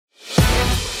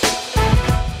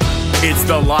It's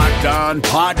the Locked On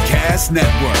Podcast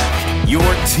Network, your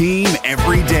team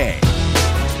every day.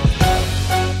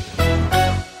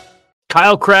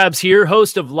 Kyle Krabs here,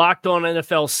 host of Locked On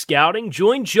NFL Scouting.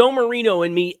 Join Joe Marino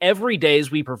and me every day as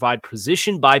we provide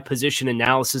position-by-position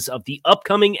analysis of the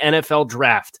upcoming NFL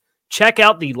Draft. Check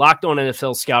out the Locked On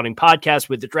NFL Scouting podcast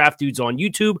with the Draft Dudes on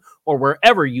YouTube or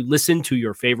wherever you listen to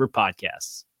your favorite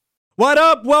podcasts. What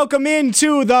up? Welcome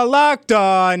into the Locked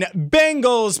On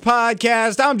Bengals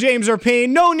podcast. I'm James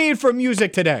Erpine. No need for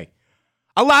music today.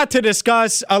 A lot to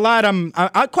discuss.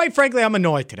 Quite frankly, I'm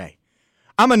annoyed today.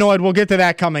 I'm annoyed. We'll get to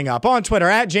that coming up. On Twitter,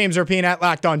 at James Erpine, at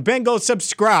Locked On Bengals.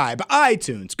 Subscribe.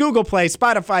 iTunes, Google Play,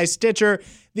 Spotify, Stitcher,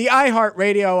 the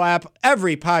iHeartRadio app.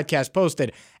 Every podcast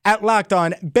posted at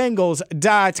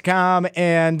LockedOnBengals.com.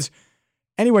 And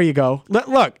anywhere you go,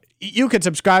 look, you could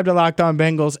subscribe to Locked On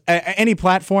Bengals, any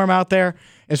platform out there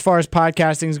as far as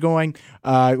podcasting is going.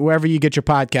 Wherever you get your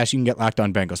podcast, you can get Locked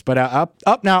On Bengals. But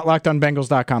up now at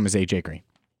LockedOnBengals.com is AJ Green.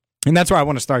 And that's where I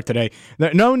want to start today.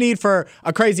 No need for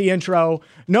a crazy intro.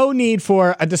 No need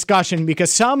for a discussion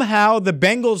because somehow the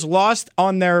Bengals lost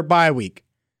on their bye week.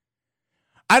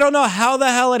 I don't know how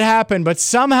the hell it happened, but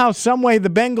somehow, some way,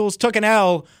 the Bengals took an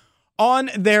L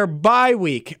on their bye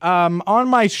week. On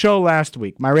my show last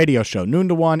week, my radio show, noon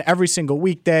to 1, every single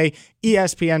weekday,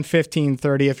 ESPN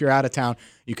 1530. If you're out of town,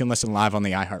 you can listen live on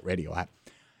the iHeartRadio app.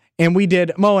 And we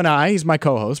did, Mo and I, he's my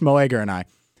co-host, Mo Egger and I,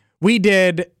 we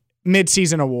did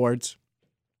mid-season awards.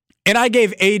 And I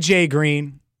gave AJ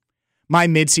Green my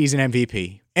mid-season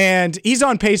MVP. And he's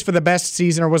on pace for the best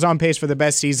season, or was on pace for the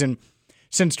best season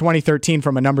since 2013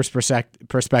 from a numbers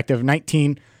perspective.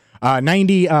 90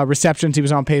 receptions he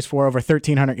was on pace for, over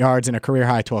 1,300 yards, and a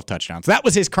career-high 12 touchdowns. That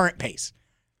was his current pace.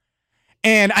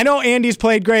 And I know Andy's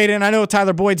played great, and I know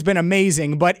Tyler Boyd's been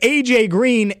amazing, but A.J.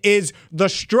 Green is the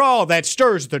straw that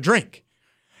stirs the drink.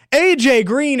 A.J.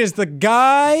 Green is the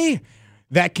guy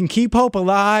that can keep hope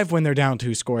alive when they're down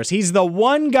 2 scores. He's the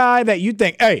one guy that you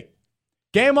think, hey,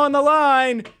 game on the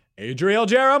line, Adriel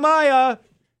Jeremiah.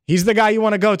 He's the guy you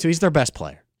want to go to. He's their best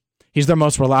player. He's their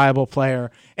most reliable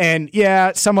player. And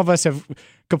yeah, some of us have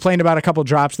complained about a couple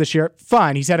drops this year.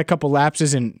 Fine. He's had a couple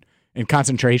lapses in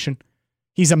concentration.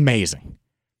 He's amazing.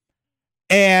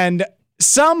 And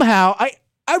somehow,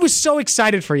 I was so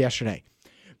excited for yesterday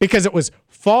because it was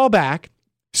fall back.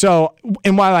 So,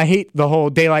 and while I hate the whole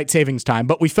daylight savings time,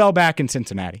 but we fell back in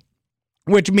Cincinnati,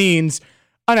 which means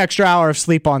an extra hour of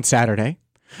sleep on Saturday.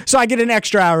 So I get an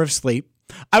extra hour of sleep.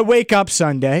 I wake up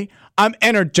Sunday. I'm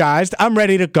energized. I'm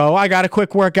ready to go. I got a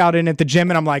quick workout in at the gym,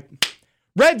 and I'm like,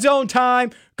 Red Zone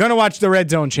time. Gonna watch the Red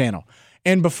Zone channel.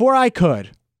 And before I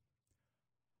could,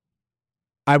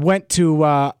 I went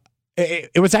to,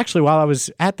 it was actually while I was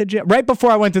at the gym, right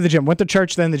before I went to the gym, went to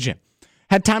church, then the gym.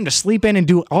 Had time to sleep in and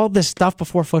do all this stuff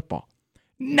before football.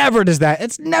 Never does that.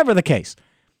 It's never the case.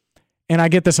 And I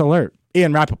get this alert,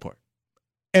 Ian Rappaport.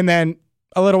 And then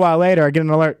a little while later, I get an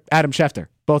alert, Adam Schefter,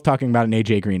 both talking about an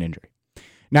A.J. Green injury.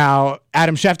 Now,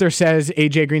 Adam Schefter says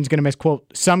A.J. Green's going to miss, quote,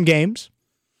 some games.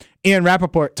 Ian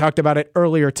Rappaport talked about it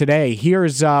earlier today.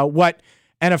 Here's what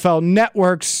NFL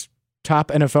Network's top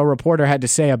NFL reporter had to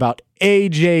say about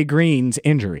A.J. Green's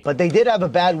injury. But they did have a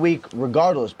bad week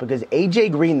regardless because A.J.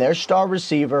 Green, their star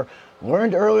receiver,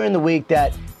 learned earlier in the week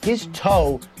that his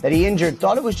toe that he injured,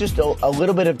 thought it was just a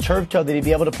little bit of turf toe that he'd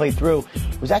be able to play through,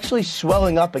 was actually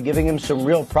swelling up and giving him some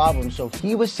real problems. So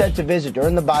he was set to visit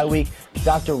during the bye week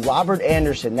Dr. Robert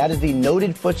Anderson. That is the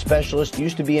noted foot specialist,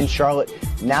 used to be in Charlotte,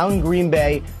 now in Green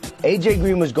Bay. A.J.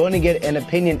 Green was going to get an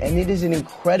opinion, and it is an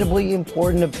incredibly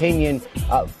important opinion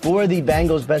for the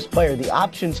Bengals' best player. The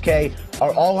options, Kay,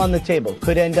 are all on the table.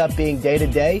 Could end up being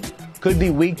day-to-day, could be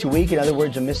week-to-week, in other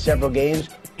words, miss several games,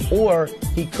 or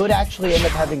he could actually end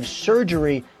up having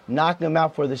surgery, knocking him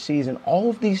out for the season.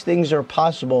 All of these things are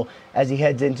possible as he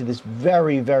heads into this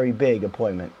very, very big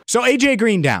appointment. So A.J.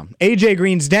 Green down. A.J.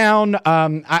 Green's down.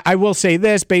 I will say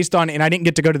this based on, and I didn't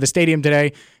get to go to the stadium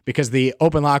today because the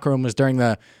open locker room was during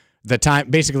the time,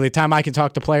 basically the time I can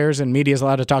talk to players and media is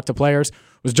allowed to talk to players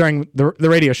was during the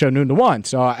radio show noon to 1.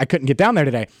 So I couldn't get down there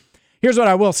today. Here's what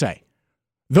I will say.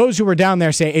 Those who were down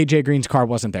there say A.J. Green's car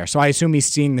wasn't there. So I assume he's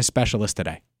seeing the specialist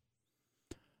today.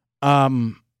 But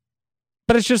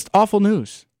it's just awful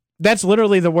news. That's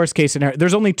literally the worst case scenario.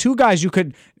 There's only 2 guys you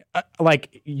could,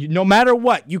 no matter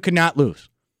what, you could not lose.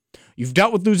 You've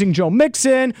dealt with losing Joe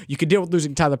Mixon. You could deal with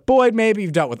losing Tyler Boyd, maybe.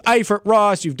 You've dealt with Eifert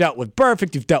Ross. You've dealt with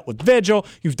Burfict. You've dealt with Vigil.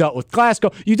 You've dealt with Glasgow.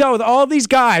 You've dealt with all these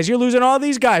guys. You're losing all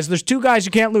these guys. There's 2 guys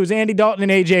you can't lose, Andy Dalton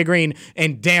and A.J. Green.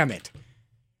 And damn it,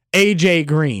 A.J.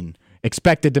 Green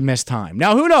expected to miss time.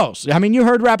 Now, who knows? I mean, you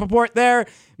heard Rappaport there.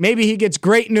 Maybe he gets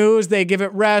great news. They give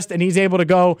it rest, and he's able to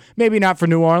go, maybe not for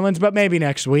New Orleans, but maybe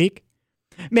next week.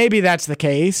 Maybe that's the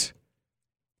case.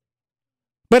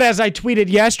 But as I tweeted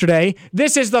yesterday,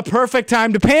 this is the perfect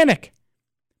time to panic.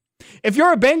 If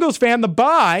you're a Bengals fan, the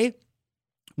bye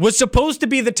was supposed to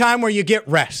be the time where you get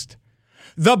rest.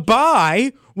 The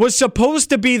bye was supposed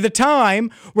to be the time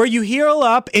where you heal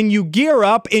up and you gear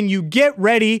up and you get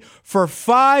ready for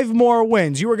 5 more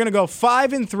wins. You were going to go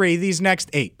 5-3 these next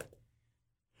 8.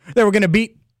 They were going to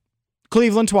beat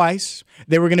Cleveland twice.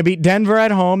 They were going to beat Denver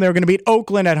at home. They were going to beat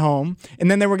Oakland at home. And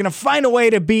then they were going to find a way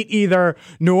to beat either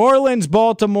New Orleans,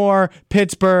 Baltimore,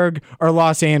 Pittsburgh, or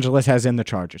Los Angeles, as in the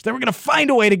Chargers. They were going to find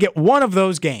a way to get one of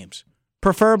those games,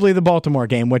 preferably the Baltimore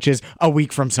game, which is a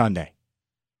week from Sunday.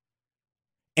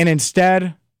 And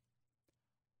instead,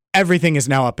 everything is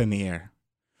now up in the air.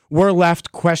 We're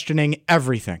left questioning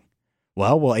everything.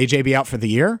 Well, will AJ be out for the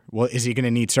year? Well, is he going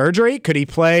to need surgery? Could he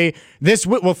play this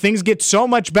week? Will things get so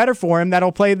much better for him that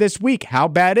he'll play this week? How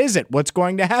bad is it? What's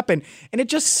going to happen? And it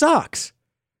just sucks.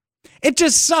 It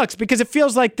just sucks because it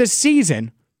feels like this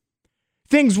season,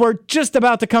 things were just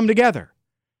about to come together.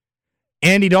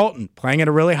 Andy Dalton playing at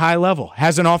a really high level,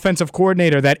 has an offensive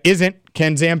coordinator that isn't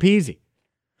Ken Zampese,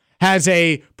 has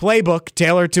a playbook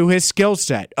tailored to his skill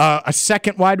set. A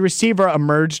second wide receiver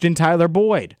emerged in Tyler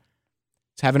Boyd.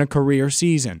 He's having a career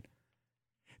season.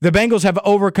 The Bengals have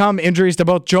overcome injuries to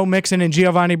both Joe Mixon and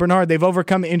Giovanni Bernard. They've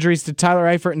overcome injuries to Tyler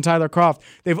Eifert and Tyler Kroft.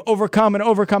 They've overcome and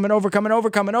overcome and overcome and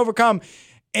overcome and overcome.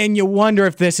 And you wonder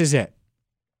if this is it.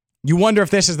 You wonder if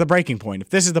this is the breaking point.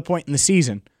 If this is the point in the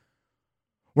season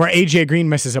where AJ Green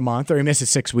misses a month or he misses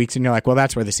 6 weeks and you're like, well,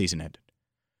 that's where the season ended.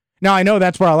 Now, I know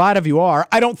that's where a lot of you are.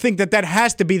 I don't think that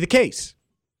has to be the case.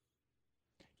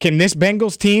 Can this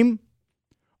Bengals team,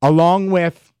 along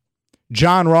with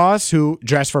John Ross, who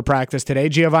dressed for practice today,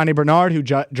 Giovanni Bernard, who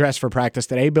dressed for practice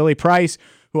today, Billy Price,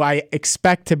 who I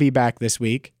expect to be back this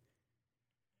week,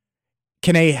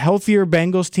 can a healthier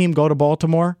Bengals team go to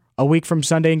Baltimore a week from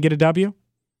Sunday and get a W?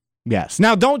 Yes.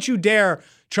 Now, don't you dare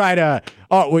try to,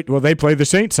 they play the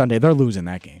Saints Sunday. They're losing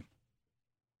that game.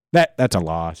 That's a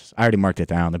loss. I already marked it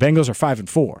down. The Bengals are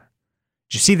 5-4.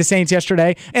 Did you see the Saints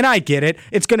yesterday? And I get it.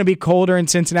 It's going to be colder in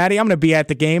Cincinnati. I'm going to be at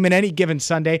the game in any given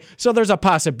Sunday, so there's a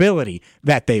possibility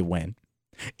that they win.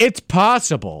 It's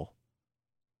possible.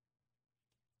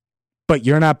 But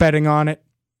you're not betting on it.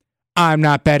 I'm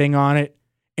not betting on it.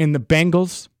 And the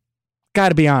Bengals, got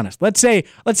to be honest. Let's say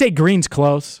Green's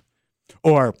close,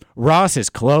 or Ross is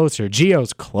close, or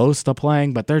Gio's close to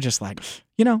playing, but they're just like,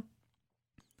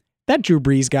 that Drew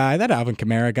Brees guy, that Alvin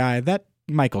Kamara guy, that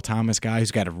Michael Thomas guy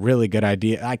who's got a really good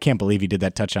idea. I can't believe he did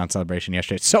that touchdown celebration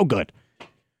yesterday. It's so good.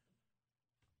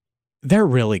 They're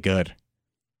really good.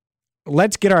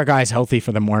 Let's get our guys healthy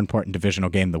for the more important divisional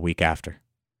game the week after.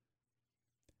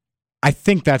 I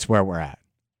think that's where we're at.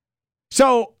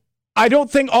 So I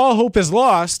don't think all hope is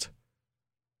lost,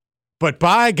 but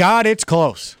by God, it's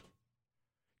close.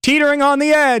 Teetering on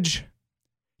the edge.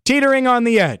 Teetering on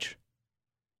the edge.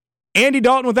 Andy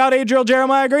Dalton without Adriel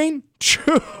Jeremiah Green?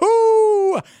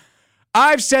 Choo!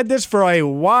 I've said this for a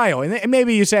while. And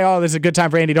maybe you say, this is a good time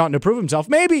for Andy Dalton to prove himself.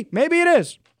 Maybe it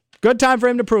is. Good time for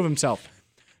him to prove himself.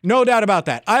 No doubt about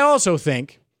that. I also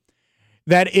think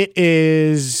that it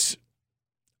is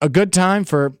a good time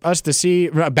for us to see,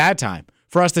 a bad time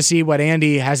for us to see what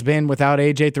Andy has been without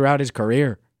AJ throughout his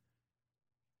career.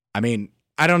 I mean,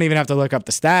 I don't even have to look up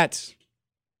the stats.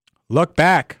 Look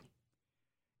back.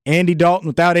 Andy Dalton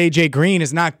without AJ Green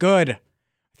is not good.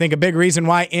 I think a big reason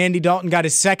why Andy Dalton got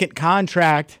his second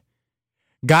contract,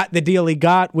 got the deal he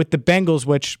got with the Bengals,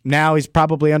 which now he's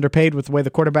probably underpaid with the way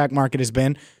the quarterback market has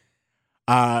been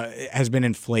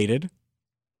inflated.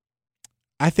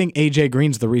 I think AJ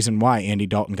Green's the reason why Andy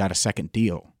Dalton got a second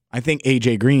deal. I think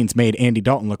AJ Green's made Andy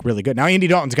Dalton look really good. Now, Andy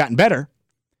Dalton's gotten better,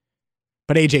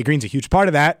 but AJ Green's a huge part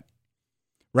of that.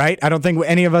 Right? I don't think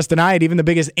any of us deny it. Even the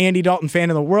biggest Andy Dalton fan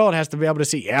in the world has to be able to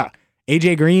see,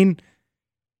 AJ Green,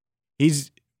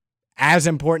 he's as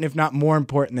important, if not more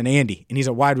important than Andy. And he's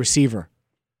a wide receiver,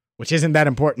 which isn't that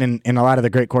important in a lot of the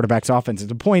great quarterbacks' offenses.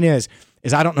 The point is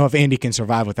I don't know if Andy can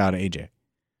survive without AJ.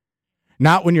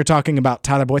 Not when you're talking about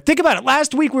Tyler Boyd. Think about it.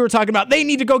 Last week we were talking about they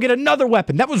need to go get another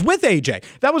weapon. That was with AJ.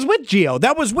 That was with Gio.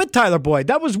 That was with Tyler Boyd.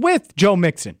 That was with Joe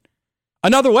Mixon.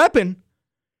 Another weapon.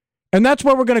 And that's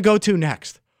where we're going to go to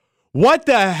next. What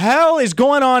the hell is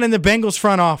going on in the Bengals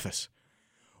front office?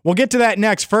 We'll get to that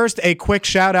next. First, a quick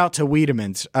shout out to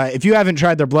Wiedemann's. If you haven't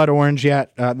tried their blood orange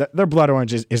yet, their blood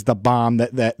orange is the bomb.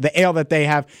 The ale that they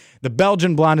have, the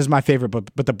Belgian blonde is my favorite,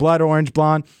 but the blood orange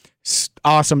blonde,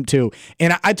 awesome too.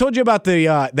 And I told you about the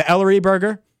Ellery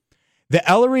burger. The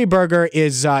Ellery Burger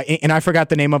is, and I forgot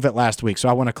the name of it last week, so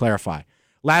I want to clarify.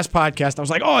 Last podcast, I was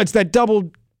like, oh, it's that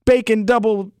double bacon,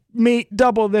 double meat,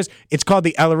 double this. It's called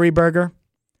the Ellery Burger.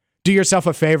 Do yourself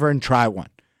a favor and try one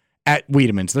at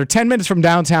Wiedemann's. They're 10 minutes from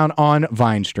downtown on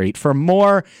Vine Street. For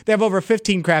more, they have over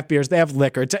 15 craft beers. They have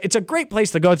liquor. It's a great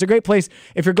place to go. It's a great place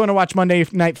if you're going to watch Monday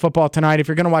Night Football tonight, if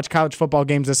you're going to watch college football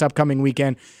games this upcoming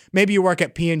weekend. Maybe you work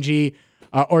at P&G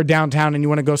or downtown and you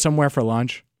want to go somewhere for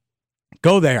lunch.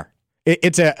 Go there.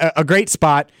 It's a great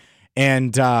spot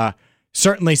and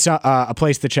certainly a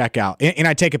place to check out. And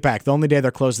I take it back. The only day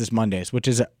they're closed is Mondays, which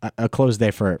is a closed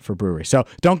day for brewery. So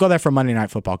don't go there for Monday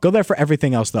Night Football. Go there for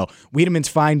everything else, though.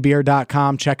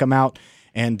 WiedemansFineBeer.com. Check them out.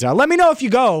 And let me know if you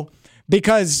go,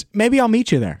 because maybe I'll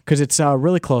meet you there, because it's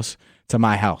really close to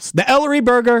my house. The Ellery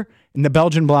Burger and the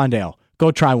Belgian Blonde Ale.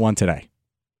 Go try one today.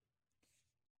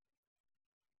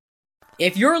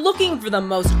 If you're looking for the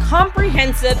most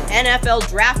comprehensive NFL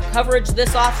draft coverage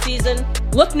this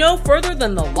offseason, look no further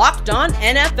than the Locked On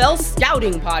NFL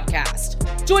Scouting Podcast.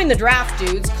 Join the draft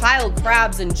dudes, Kyle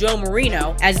Krabs and Joe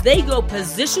Marino, as they go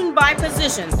position by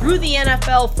position through the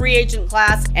NFL free agent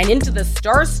class and into the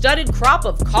star-studded crop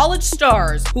of college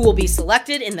stars who will be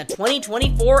selected in the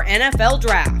 2024 NFL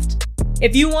Draft.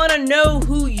 If you want to know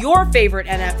who your favorite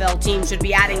NFL team should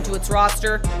be adding to its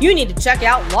roster, you need to check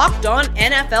out Locked On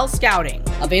NFL Scouting,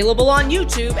 available on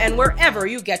YouTube and wherever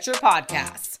you get your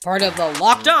podcasts. Part of the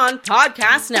Locked On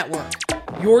Podcast Network,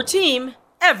 your team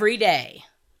every day.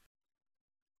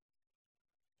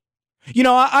 You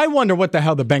know, I wonder what the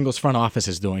hell the Bengals front office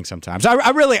is doing sometimes.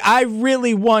 I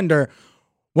really wonder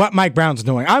what Mike Brown's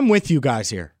doing. I'm with you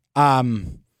guys here.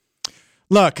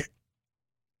 Look,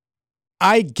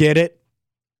 I get it.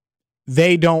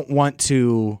 They don't want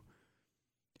to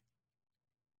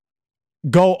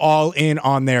go all in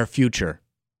on their future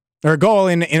or go all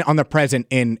in on the present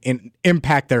and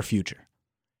impact their future.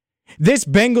 This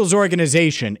Bengals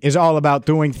organization is all about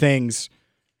doing things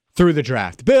through the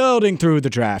draft, building through the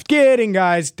draft, getting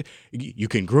guys. You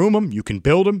can groom them, you can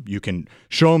build them, you can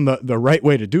show them the right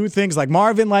way to do things. Like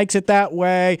Marvin likes it that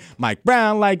way. Mike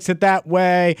Brown likes it that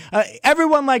way.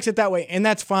 Everyone likes it that way, and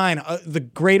that's fine. The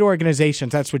great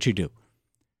organizations, that's what you do.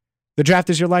 The draft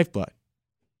is your lifeblood.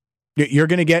 You're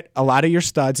going to get a lot of your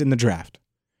studs in the draft,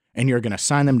 and you're going to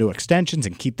sign them to extensions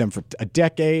and keep them for a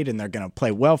decade, and they're going to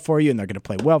play well for you, and they're going to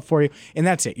play well for you, and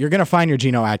that's it. You're going to find your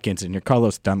Geno Atkins and your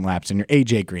Carlos Dunlaps and your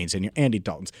A.J. Greens and your Andy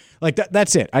Daltons. Like,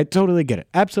 that's it. I totally get it.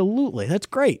 Absolutely. That's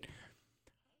great.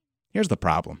 Here's the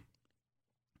problem.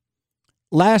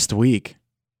 Last week,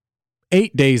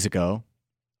 8 days ago,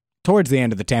 towards the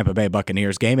end of the Tampa Bay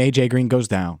Buccaneers game, A.J. Green goes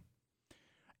down.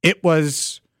 It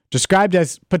was described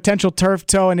as potential turf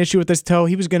toe, an issue with his toe.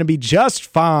 He was going to be just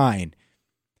fine.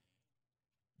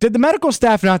 Did the medical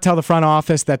staff not tell the front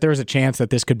office that there was a chance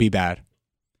that this could be bad?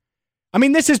 I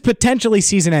mean, this is potentially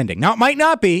season ending. Now, it might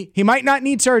not be. He might not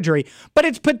need surgery, but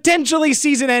it's potentially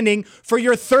season ending for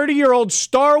your 30-year-old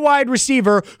star wide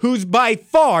receiver who's by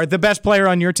far the best player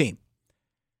on your team.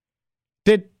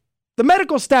 Did the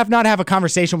medical staff not have a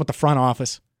conversation with the front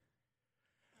office?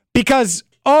 Because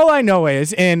all I know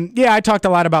is, and yeah, I talked a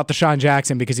lot about Deshaun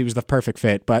Jackson because he was the perfect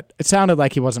fit, but it sounded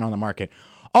like he wasn't on the market.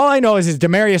 All I know is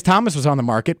Demaryius Thomas was on the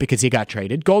market because he got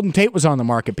traded. Golden Tate was on the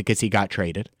market because he got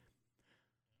traded.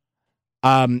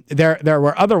 There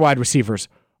were other wide receivers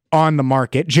on the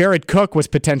market. Jared Cook was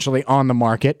potentially on the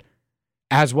market,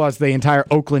 as was the entire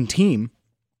Oakland team.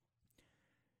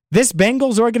 This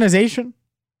Bengals organization,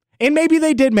 and maybe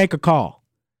they did make a call,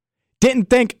 didn't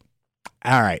think,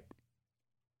 all right,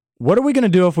 what are we going to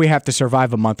do if we have to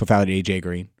survive a month without A.J.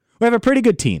 Green? We have a pretty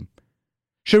good team.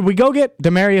 Should we go get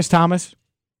Demaryius Thomas?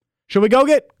 Should we go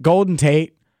get Golden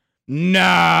Tate?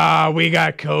 Nah, we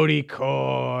got Cody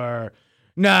Core.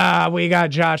 Nah, we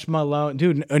got Josh Malone.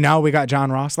 Dude, now we got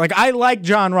John Ross. Like, I like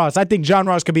John Ross. I think John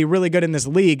Ross could be really good in this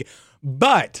league.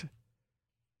 But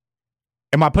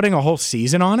am I putting a whole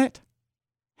season on it?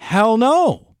 Hell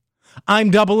no.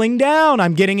 I'm doubling down.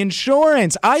 I'm getting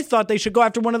insurance. I thought they should go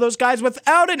after one of those guys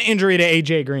without an injury to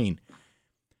A.J. Green.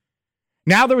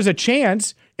 Now there was a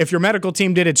chance, if your medical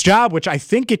team did its job, which I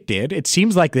think it did, it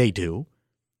seems like they do,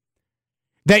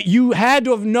 that you had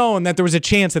to have known that there was a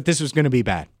chance that this was going to be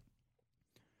bad.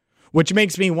 Which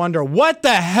makes me wonder, what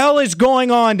the hell is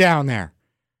going on down there?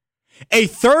 A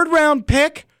third-round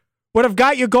pick would have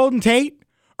got you Golden Tate?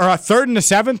 Or a third and a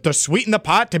seventh to sweeten the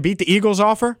pot to beat the Eagles'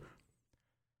 offer?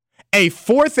 A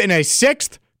fourth and a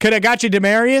sixth could have got you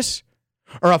Demaryius?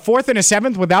 Or a fourth and a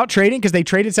seventh without trading because they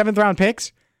traded seventh-round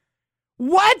picks?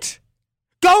 What?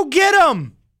 Go get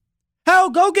them.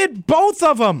 Hell, go get both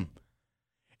of them.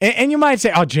 And you might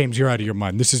say, oh, James, you're out of your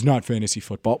mind. This is not fantasy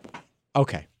football.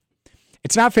 Okay.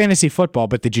 It's not fantasy football,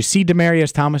 but did you see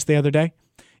Demaryius Thomas the other day?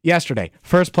 Yesterday,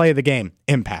 first play of the game,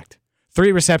 impact.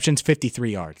 3 receptions,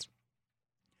 53 yards.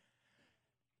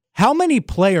 How many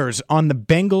players on the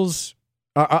Bengals,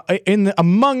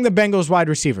 among the Bengals wide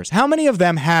receivers, how many of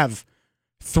them have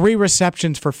 3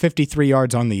 receptions for 53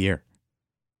 yards on the year?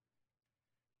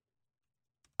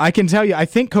 I can tell you, I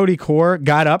think Cody Core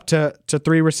got up to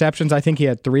 3 receptions. I think he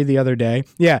had 3 the other day.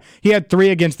 Yeah, he had 3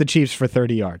 against the Chiefs for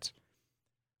 30 yards.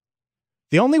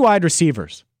 The only wide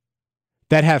receivers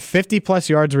that have 50-plus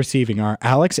yards receiving are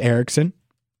Alex Erickson,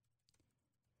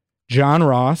 John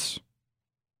Ross.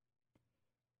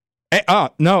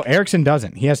 No, Erickson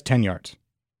doesn't. He has 10 yards.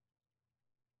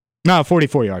 No,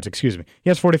 44 yards, excuse me. He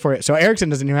has 44. So Erickson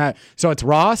doesn't even have. So it's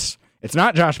Ross. It's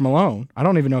not Josh Malone. I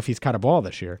don't even know if he's caught a ball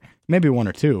this year. Maybe 1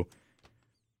 or 2.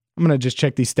 I'm going to just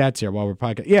check these stats here while we're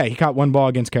podcasting. Yeah, he caught 1 ball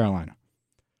against Carolina.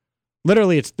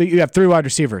 Literally, you have 3 wide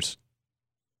receivers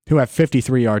who have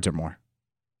 53 yards or more.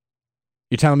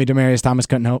 You're telling me Demaryius Thomas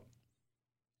couldn't help?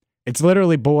 It's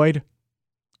literally Boyd,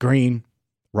 Green,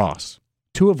 Ross,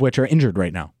 2 of which are injured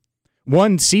right now.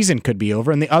 One season could be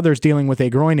over, and the other's dealing with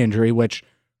a groin injury, which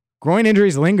groin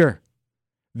injuries linger.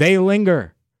 They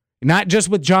linger. Not just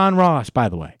with John Ross, by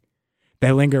the way.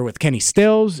 They linger with Kenny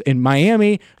Stills in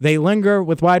Miami. They linger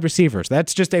with wide receivers.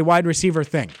 That's just a wide receiver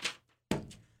thing.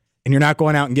 And you're not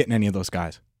going out and getting any of those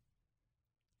guys.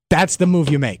 That's the move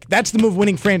you make. That's the move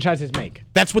winning franchises make.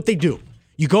 That's what they do.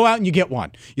 You go out and you get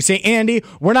one. You say, Andy,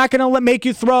 we're not going to make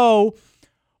you throw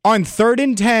on 3rd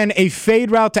and 10 a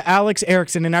fade route to Alex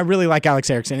Erickson. And I really like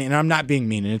Alex Erickson, and I'm not being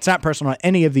mean. And it's not personal on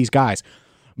any of these guys.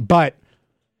 But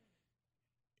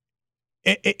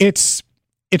it's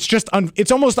just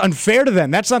it's almost unfair to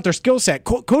them. That's not their skill set.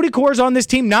 Cody Core's on this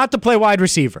team not to play wide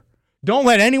receiver. Don't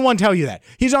let anyone tell you that.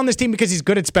 He's on this team because he's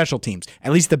good at special teams.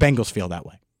 At least the Bengals feel that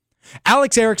way.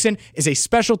 Alex Erickson is a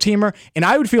special teamer, and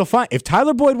I would feel fine if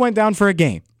Tyler Boyd went down for a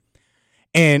game,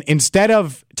 and instead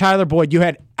of Tyler Boyd, you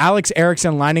had Alex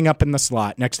Erickson lining up in the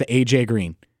slot next to AJ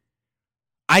Green.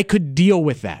 I could deal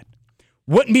with that.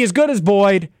 Wouldn't be as good as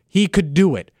Boyd. He could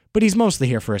do it, but he's mostly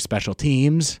here for his special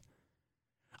teams.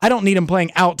 I don't need him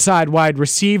playing outside wide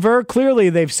receiver.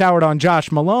 Clearly, they've soured on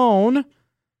Josh Malone.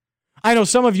 I know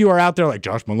some of you are out there like,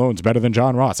 Josh Malone's better than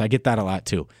John Ross. I get that a lot,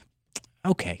 too.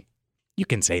 Okay, you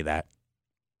can say that.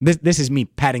 This is me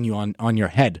patting you on your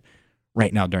head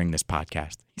right now during this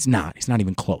podcast. He's not. He's not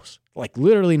even close. Like,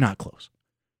 literally not close.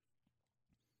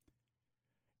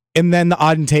 And then the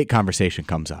Auden Tate conversation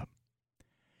comes up.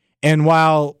 And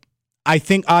while I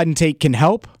think Auden Tate can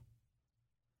help,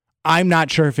 I'm not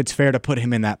sure if it's fair to put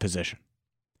him in that position.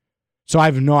 So I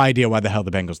have no idea why the hell the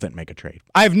Bengals didn't make a trade.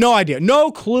 I have no idea.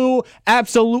 No clue.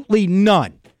 Absolutely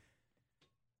none.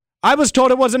 I was told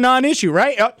it was a non-issue,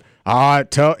 right?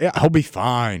 He'll be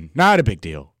fine. Not a big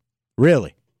deal.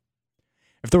 Really.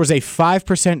 If there was a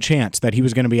 5% chance that he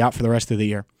was going to be out for the rest of the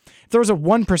year, if there was a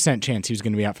 1% chance he was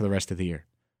going to be out for the rest of the year,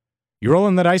 you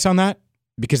rolling the dice on that?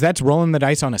 Because that's rolling the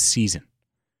dice on a season.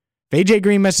 If AJ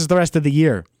Green misses the rest of the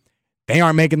year, they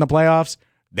aren't making the playoffs.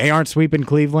 They aren't sweeping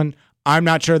Cleveland. I'm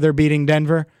not sure they're beating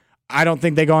Denver. I don't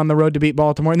think they go on the road to beat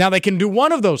Baltimore. Now, they can do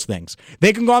one of those things.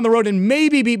 They can go on the road and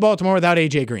maybe beat Baltimore without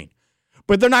AJ Green.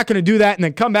 But they're not going to do that and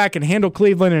then come back and handle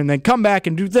Cleveland and then come back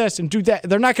and do this and do that.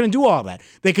 They're not going to do all that.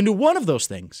 They can do one of those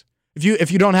things.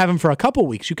 If you don't have him for a couple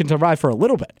weeks, you can survive for a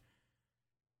little bit.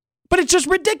 But it's just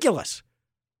ridiculous.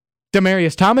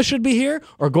 Demaryius Thomas should be here,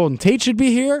 or Golden Tate should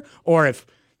be here, or if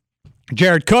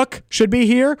Jared Cook should be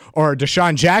here, or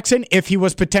Deshaun Jackson, if he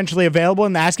was potentially available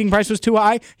and the asking price was too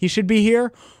high, he should be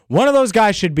here. One of those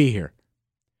guys should be here.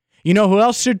 You know who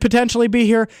else should potentially be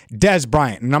here? Dez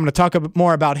Bryant. And I'm going to talk a bit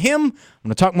more about him. I'm going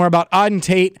to talk more about Auden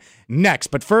Tate next.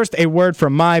 But first, a word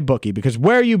from MyBookie, because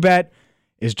where you bet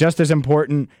is just as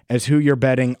important as who you're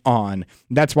betting on.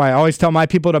 That's why I always tell my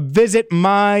people to visit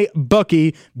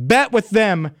MyBookie. Bet with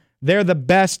them. They're the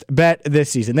best bet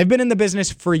this season. They've been in the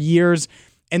business for years,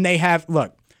 and they have,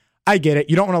 look, I get it.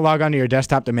 You don't want to log onto your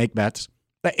desktop to make bets.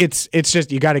 It's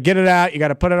just, you got to get it out. You got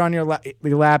to put it on your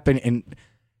lap, and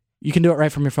you can do it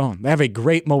right from your phone. They have a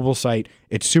great mobile site.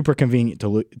 It's super convenient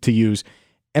to use.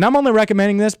 And I'm only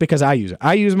recommending this because I use it.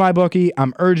 I use MyBookie.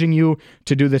 I'm urging you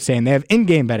to do the same. They have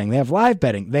in-game betting. They have live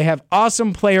betting. They have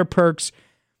awesome player perks.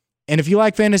 And if you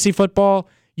like fantasy football,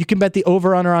 you can bet the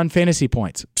over-under on fantasy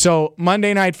points. So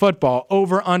Monday Night Football,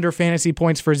 over-under fantasy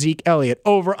points for Zeke Elliott,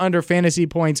 over-under fantasy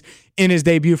points in his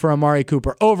debut for Amari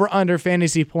Cooper, over-under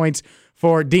fantasy points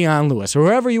for Dion Lewis. Or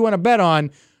whoever you want to bet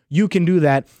on, you can do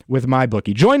that with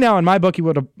MyBookie. Join now, and MyBookie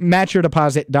will match your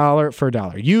deposit dollar for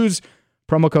dollar. Use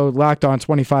Promo code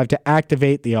LOCKEDON25 to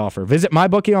activate the offer. Visit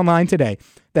MyBookie online today.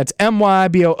 That's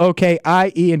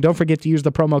MYBOOKIE. And don't forget to use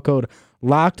the promo code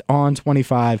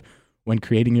LOCKEDON25 when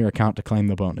creating your account to claim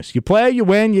the bonus. You play, you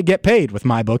win, you get paid with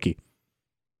MyBookie.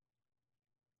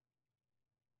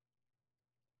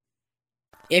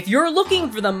 If you're looking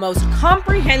for the most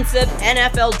comprehensive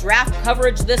NFL draft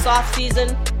coverage this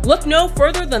offseason, look no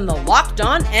further than the Locked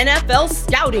On NFL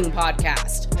Scouting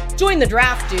Podcast. Join the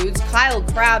draft dudes, Kyle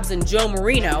Krabs and Joe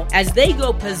Marino, as they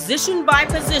go position by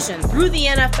position through the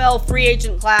NFL free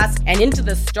agent class and into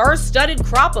the star-studded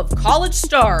crop of college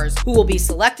stars who will be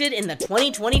selected in the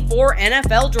 2024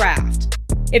 NFL Draft.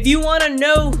 If you want to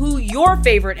know who your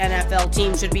favorite NFL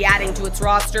team should be adding to its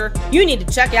roster, you need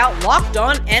to check out Locked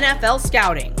On NFL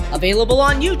Scouting, available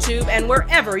on YouTube and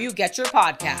wherever you get your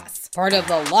podcasts. Part of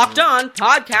the Locked On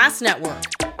Podcast Network,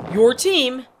 your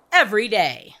team every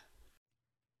day.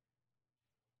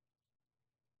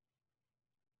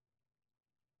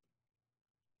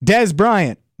 Dez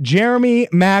Bryant, Jeremy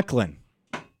Maclin.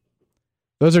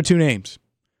 Those are two names.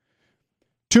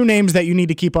 Two names that you need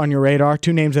to keep on your radar.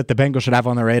 Two names that the Bengals should have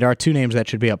on their radar. Two names that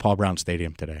should be at Paul Brown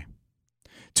Stadium today.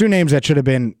 Two names that should have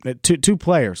been, two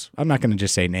players. I'm not going to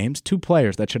just say names. Two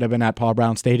players that should have been at Paul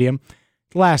Brown Stadium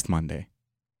last Monday.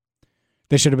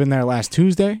 They should have been there last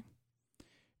Tuesday.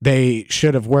 They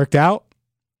should have worked out.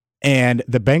 And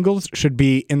the Bengals should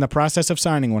be in the process of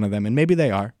signing one of them. And maybe they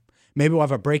are. Maybe we'll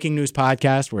have a breaking news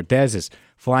podcast where Dez is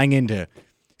flying into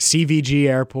CVG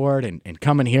Airport and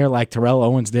coming here like Terrell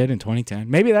Owens did in 2010.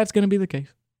 Maybe that's going to be the case.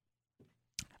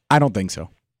 I don't think so.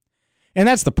 And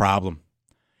that's the problem.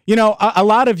 You know, a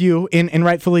lot of you, and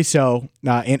rightfully so,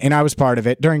 and I was part of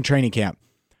it, during training camp,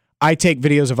 I take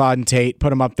videos of Auden Tate,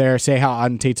 put them up there, say how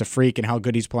Auden Tate's a freak and how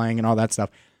good he's playing and all that stuff.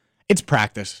 It's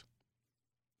practice.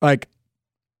 Like,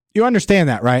 you understand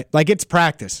that, right? Like, it's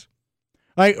practice.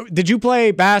 Like, did you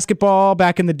play basketball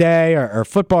back in the day or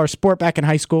football or sport back in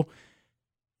high school?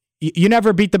 You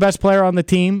never beat the best player on the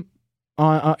team,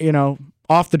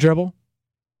 off the dribble.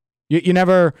 You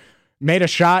never made a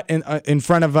shot in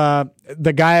front of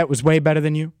the guy that was way better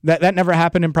than you. That never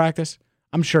happened in practice.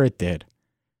 I'm sure it did.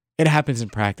 It happens in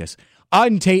practice.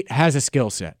 Auden Tate has a skill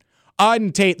set.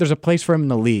 Auden Tate, there's a place for him in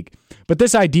the league. But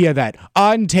this idea that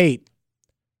Auden Tate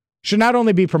should not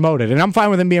only be promoted, and I'm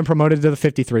fine with him being promoted to the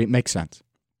 53, it makes sense.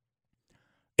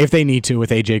 If they need to,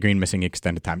 with A.J. Green missing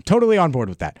extended time. Totally on board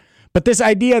with that. But this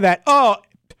idea that,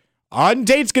 Auden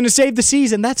Tate's going to save the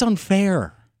season, that's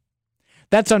unfair.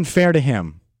 That's unfair to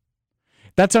him.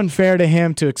 That's unfair to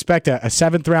him to expect a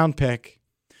seventh-round pick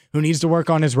who needs to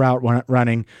work on his route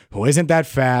running, who isn't that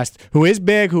fast, who is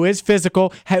big, who is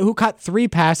physical, who caught 3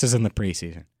 passes in the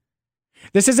preseason.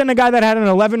 This isn't a guy that had an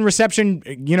 11-reception,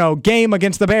 game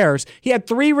against the Bears. He had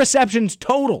 3 receptions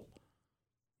total.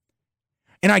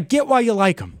 And I get why you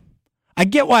like him. I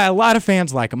get why a lot of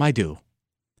fans like him. I do.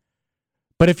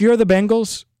 But if you're the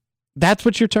Bengals, that's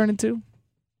what you're turning to?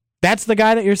 That's the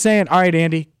guy that you're saying, all right,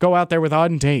 Andy, go out there with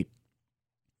Auden Tate.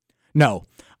 No,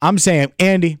 I'm saying,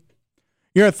 Andy,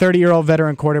 you're a 30-year-old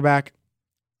veteran quarterback.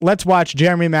 Let's watch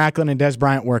Jeremy Maclin and Dez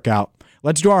Bryant work out.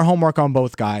 Let's do our homework on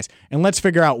both guys, and let's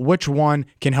figure out which one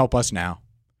can help us now.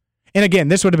 And again,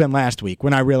 this would have been last week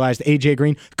when I realized A.J.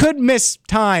 Green could miss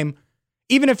time,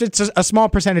 even if it's a small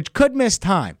percentage, could miss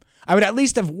time. I would at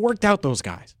least have worked out those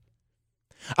guys.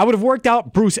 I would have worked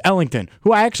out Bruce Ellington,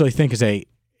 who I actually think is a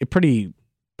pretty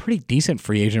decent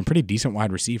free agent, pretty decent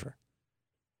wide receiver.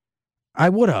 I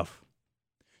would have.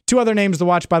 2 other names to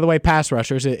watch, by the way, pass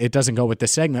rushers. It doesn't go with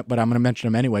this segment, but I'm going to mention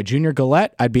them anyway. Junior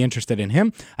Gillette, I'd be interested in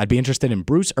him. I'd be interested in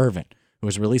Bruce Irvin, who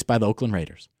was released by the Oakland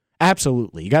Raiders.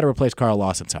 Absolutely. You got to replace Carl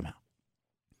Lawson somehow.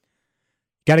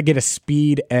 Got to get a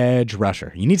speed edge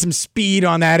rusher. You need some speed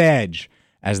on that edge,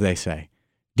 as they say.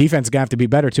 Defense is going to have to be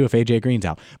better, too, if A.J. Green's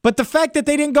out. But the fact that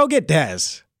they didn't go get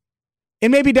Dez,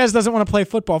 and maybe Dez doesn't want to play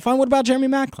football, fine, what about Jeremy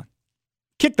Maclin?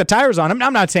 Kick the tires on him.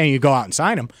 I'm not saying you go out and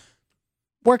sign him.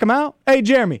 Work him out. Hey,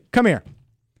 Jeremy, come here.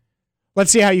 Let's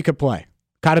see how you could play.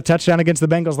 Caught a touchdown against the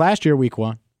Bengals last year, week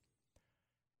 1.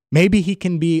 Maybe he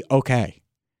can be okay.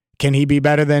 Can he be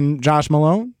better than Josh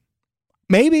Malone?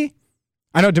 Maybe.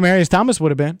 I know Demaryius Thomas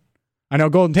would have been. I know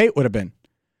Golden Tate would have been.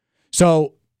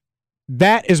 So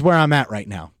that is where I'm at right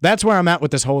now. That's where I'm at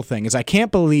with this whole thing, is I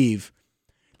can't believe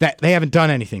that they haven't done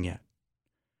anything yet.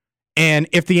 And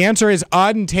if the answer is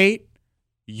Auden Tate,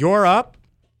 you're up,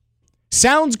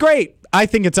 sounds great. I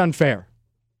think it's unfair.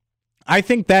 I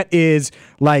think that is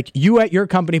like you at your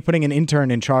company putting an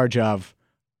intern in charge of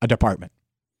a department.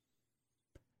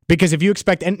 Because if you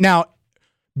expect, and now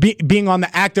being on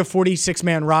the active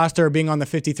 46-man roster or being on the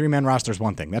 53-man roster is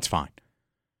one thing. That's fine.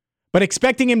 But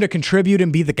expecting him to contribute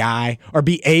and be the guy or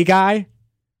be a guy,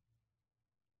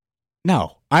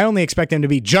 No, I only expect him to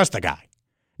be just a guy,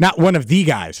 not one of the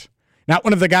guys, not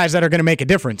one of the guys that are going to make a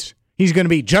difference. He's going to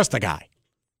be just a guy.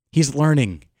 He's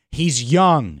learning. He's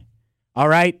young. All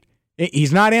right?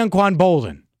 He's not Anquan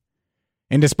Bolden.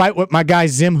 And despite what my guy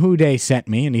Zim Houday sent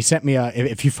me, and he sent me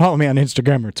if you follow me on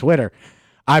Instagram or Twitter,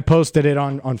 I posted it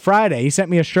on Friday. He sent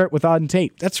me a shirt with Auden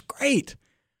Tate. That's great.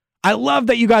 I love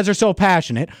that you guys are so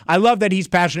passionate. I love that he's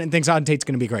passionate and thinks Auden Tate's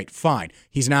going to be great. Fine.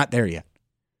 He's not there yet.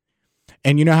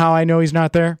 And you know how I know he's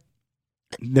not there?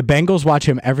 The Bengals watch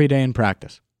him every day in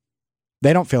practice.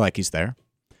 They don't feel like he's there.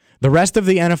 The rest of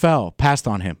the NFL passed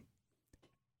on him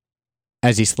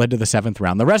as he slid to the 7th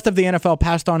round. The rest of the NFL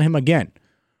passed on him again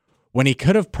when he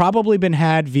could have probably been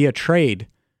had via trade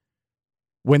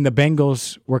when the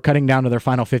Bengals were cutting down to their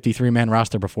final 53-man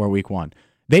roster before week 1.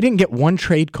 They didn't get one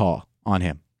trade call on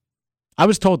him. I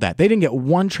was told that. They didn't get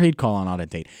one trade call on Auden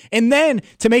Tate. And then,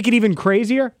 to make it even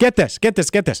crazier, get this.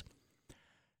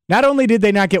 Not only did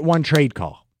they not get one trade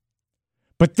call,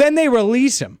 but then they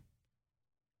release him.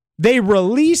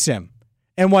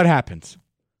 And what happens?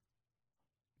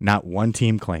 Not one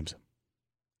team claims him.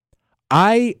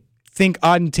 I think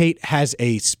Auden Tate has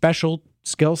a special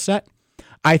skill set.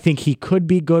 I think he could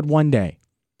be good one day.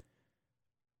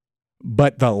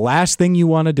 But the last thing you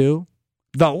want to do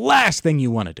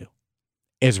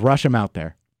is rush him out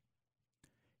there.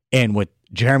 And with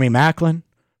Jeremy Maclin,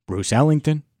 Bruce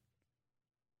Ellington,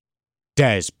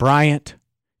 Dez Bryant,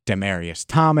 Demaryius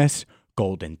Thomas,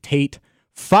 Golden Tate,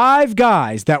 5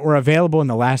 guys that were available in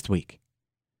the last week.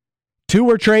 2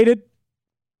 were traded.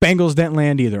 Bengals didn't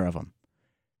land either of them.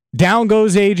 Down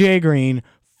goes A.J. Green,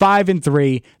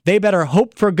 5-3. They better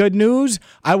hope for good news.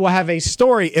 I will have a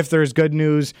story if there's good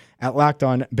news at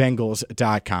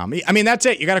LockedOnBengals.com. I mean, that's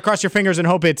it. You got to cross your fingers and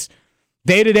hope it's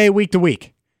day to day, week to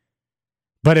week.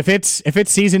 But if it's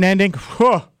season ending,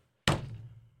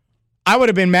 I would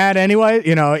have been mad anyway.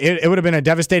 You know, it would have been a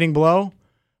devastating blow.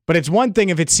 But it's one thing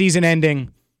if it's season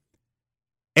ending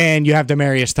and you have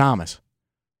Demaryius Thomas.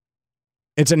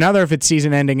 It's another if it's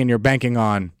season ending and you're banking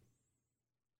on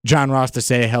John Ross to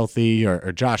stay healthy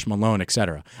or Josh Malone,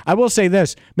 etc. I will say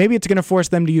this. Maybe it's going to force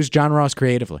them to use John Ross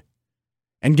creatively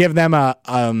and give them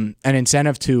an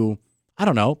incentive to, I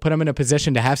don't know, put them in a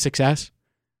position to have success.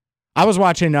 I was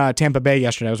watching Tampa Bay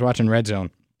yesterday. I was watching Red Zone.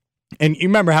 And you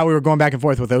remember how we were going back and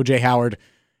forth with O.J. Howard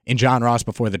and John Ross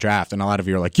before the draft. And a lot of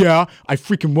you are like, yeah, I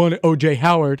freaking wanted O.J.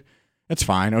 Howard. That's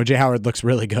fine. O.J. Howard looks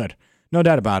really good. No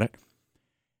doubt about it.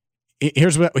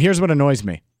 Here's what annoys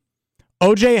me.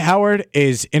 O.J. Howard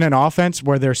is in an offense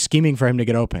where they're scheming for him to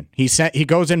get open. He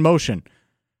goes in motion.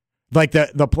 Like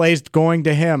the play's going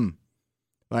to him.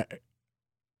 Like,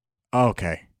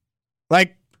 okay.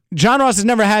 Like, John Ross has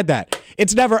never had that.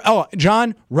 It's never,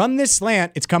 John, run this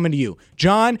slant. It's coming to you.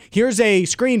 John, here's a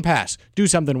screen pass. Do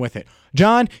something with it.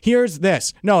 John, here's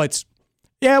this. No, it's,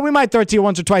 yeah, we might throw it to you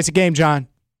once or twice a game, John.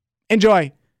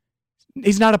 Enjoy.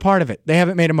 He's not a part of it. They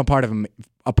haven't made him a part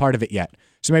of it yet.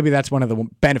 So maybe that's one of the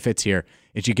benefits here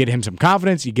is you get him some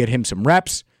confidence, you get him some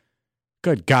reps.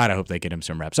 Good God, I hope they get him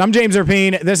some reps. I'm James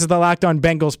Erpine. This is the Locked On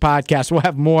Bengals podcast. We'll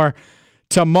have more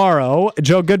tomorrow.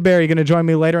 Joe Goodberry going to join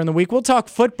me later in the week. We'll talk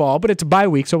football, but it's a bye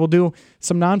week, so we'll do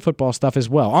some non-football stuff as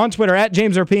well. On Twitter, at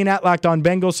James Erpine, at Locked On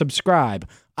Bengals. Subscribe.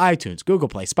 iTunes, Google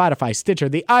Play, Spotify, Stitcher,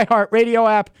 the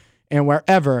iHeartRadio app, and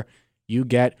wherever you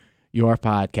get your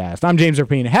podcast. I'm James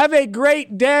Erpine. Have a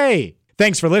great day.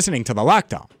 Thanks for listening to the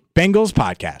Locked On Bengals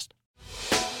podcast.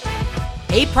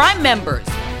 Hey, Prime members,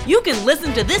 you can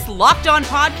listen to this Locked On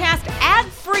podcast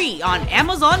ad-free on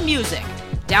Amazon Music.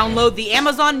 Download the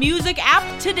Amazon Music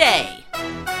app today.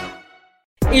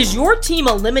 Is your team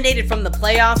eliminated from the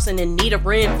playoffs and in need of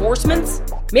reinforcements?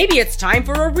 Maybe it's time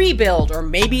for a rebuild, or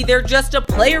maybe they're just a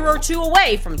player or two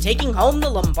away from taking home the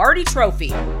Lombardi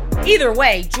Trophy. Either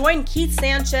way, join Keith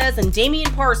Sanchez and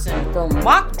Damian Parson for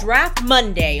Mock Draft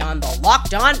Monday on the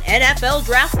Locked On NFL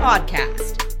Draft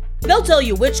Podcast. They'll tell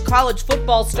you which college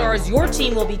football stars your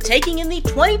team will be taking in the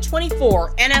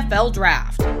 2024 NFL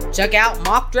Draft. Check out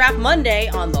Mock Draft Monday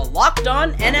on the Locked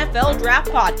On NFL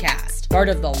Draft Podcast, part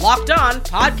of the Locked On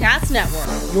Podcast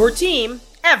Network. Your team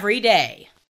every day.